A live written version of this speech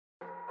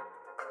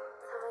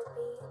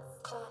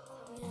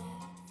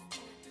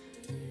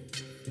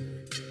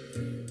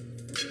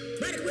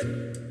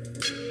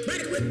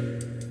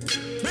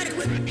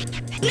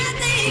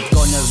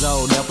Con nhà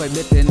giàu đéo phải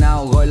biết thế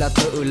nào gọi là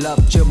tự lập,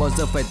 chưa bao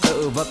giờ phải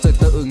tự vấp rồi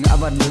tự ngã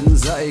và đứng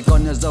dậy.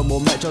 Con nhà giàu bố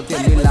mẹ cho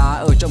tiền như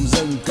lá ở trong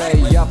rừng cây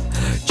dập,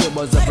 chưa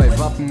bao giờ phải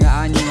vấp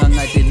ngã nhưng hàng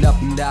ngày thì đập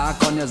đá.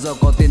 Con nhà giàu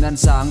có tiền ăn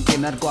sáng,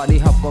 tiền ăn quà đi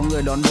học, có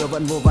người đón đưa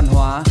vẫn vô văn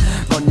hóa.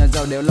 Con nhà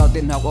giàu đều lo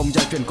tiền học, ông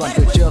cha chuyển khoản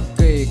từ trước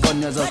kỳ.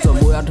 Con nhà giàu sổ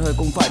mũi ăn hơi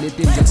cũng phải đi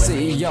tìm dược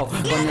sĩ giàu.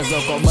 Con nhà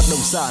giàu có bất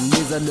động sản, đi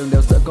ra đường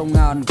đều sợ công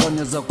an. Con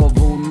nhà giàu có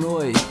vú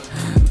nuôi,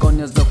 con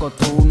nhà giàu có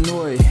thú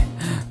nuôi.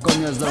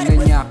 Con nhà giàu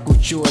nghe nhạc của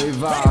chuối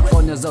và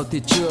con nhà giàu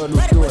thì chưa đủ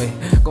tuổi.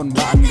 Còn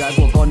bạn gái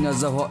của con nhà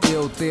giàu họ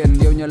yêu tiền,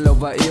 yêu nhà lầu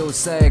và yêu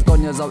xe.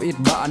 Con nhà giàu ít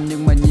bạn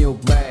nhưng mà nhiều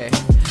bè.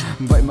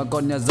 Vậy mà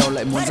con nhà giàu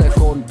lại muốn dạy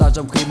khôn tao,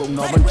 trong khi bụng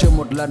nó vẫn chưa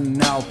một lần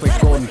nào phải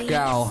cồn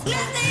cào.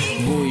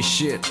 Vui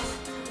shit.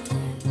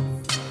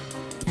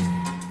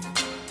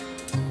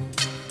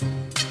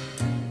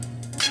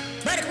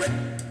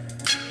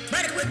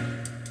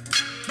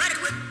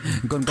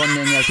 Còn con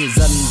nhà nghèo thì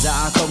dân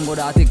dã, không có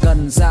đá thì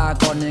cần xa.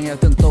 Con nhà nghèo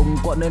thường tùng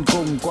quẫn nên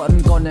cùng quẫn.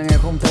 Con nhà nghèo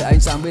không thấy ánh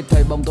sáng vì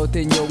thấy bóng tối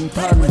thì nhung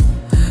thân.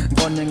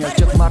 Con nhà nghèo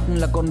trước mắt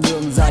là con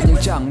đường dài nhưng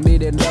chẳng đi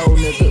đến đâu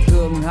nếu tự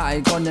thương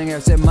hại. Con nhà nghèo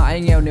sẽ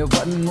mãi nghèo nếu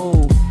vẫn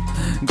ngu.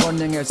 Con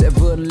nhà nghèo sẽ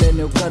vươn lên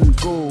nếu cần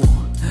cù.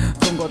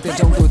 Không có tiền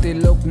trong túi thì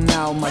lúc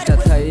nào mà chả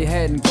thấy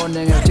hèn. Con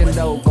nhà nghèo trên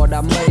đầu có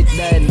đám mây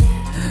đen.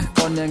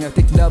 Con nhà nghèo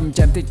thích đâm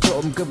chém, thích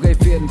trộm cướp gây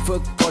phiền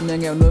phức. Con nhà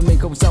nghèo nuôi mình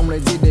không xong lấy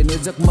gì để nuôi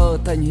giấc mơ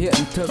thành hiện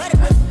thực.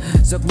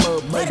 Giấc mơ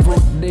bay vụt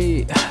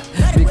đi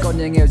vì con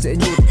nhà nghèo dễ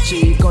nhụt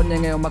chí. Con nhà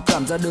nghèo mặc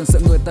cảm ra đường sợ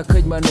người ta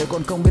khinh, mà nếu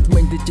con không biết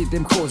mình thì chỉ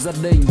thêm khổ gia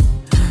đình.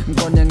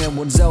 Con nhà nghèo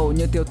muốn giàu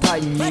như Tiêu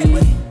Thành Nhi.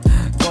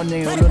 Con nhà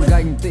nghèo luôn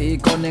ganh tị.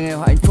 Con nhà nghèo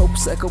hạnh phúc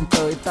sẽ không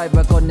tới tay,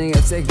 và con nhà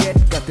nghèo sẽ ghét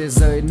cả thế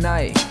giới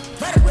này.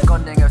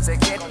 Con nhà nghèo sẽ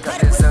ghét cả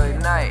thế giới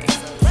này.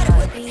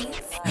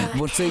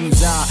 Vốn sinh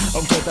ra,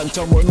 ông trời tặng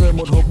cho mỗi người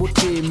một hộp bút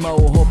chì màu.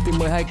 Hộp thì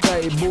 12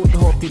 cây, bút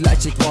hộp thì lại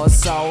chỉ có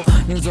 6.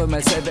 Nhưng rồi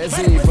mày sẽ vẽ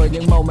gì với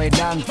những màu mày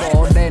đang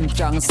có? Đen,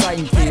 trắng,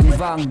 xanh, tím,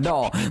 vàng,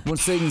 đỏ. Vốn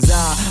sinh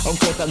ra, ông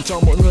trời tặng cho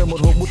mỗi người một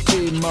hộp bút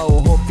chì màu.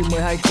 Hộp thì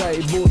 12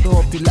 cây, bút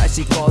hộp thì lại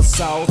chỉ có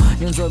 6.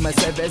 Nhưng rồi mày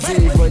sẽ vẽ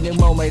gì với những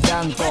màu mày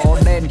đang có?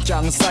 Đen,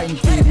 trắng, xanh,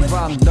 tím,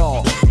 vàng,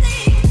 đỏ.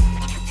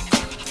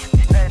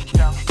 Đen,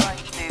 trắng.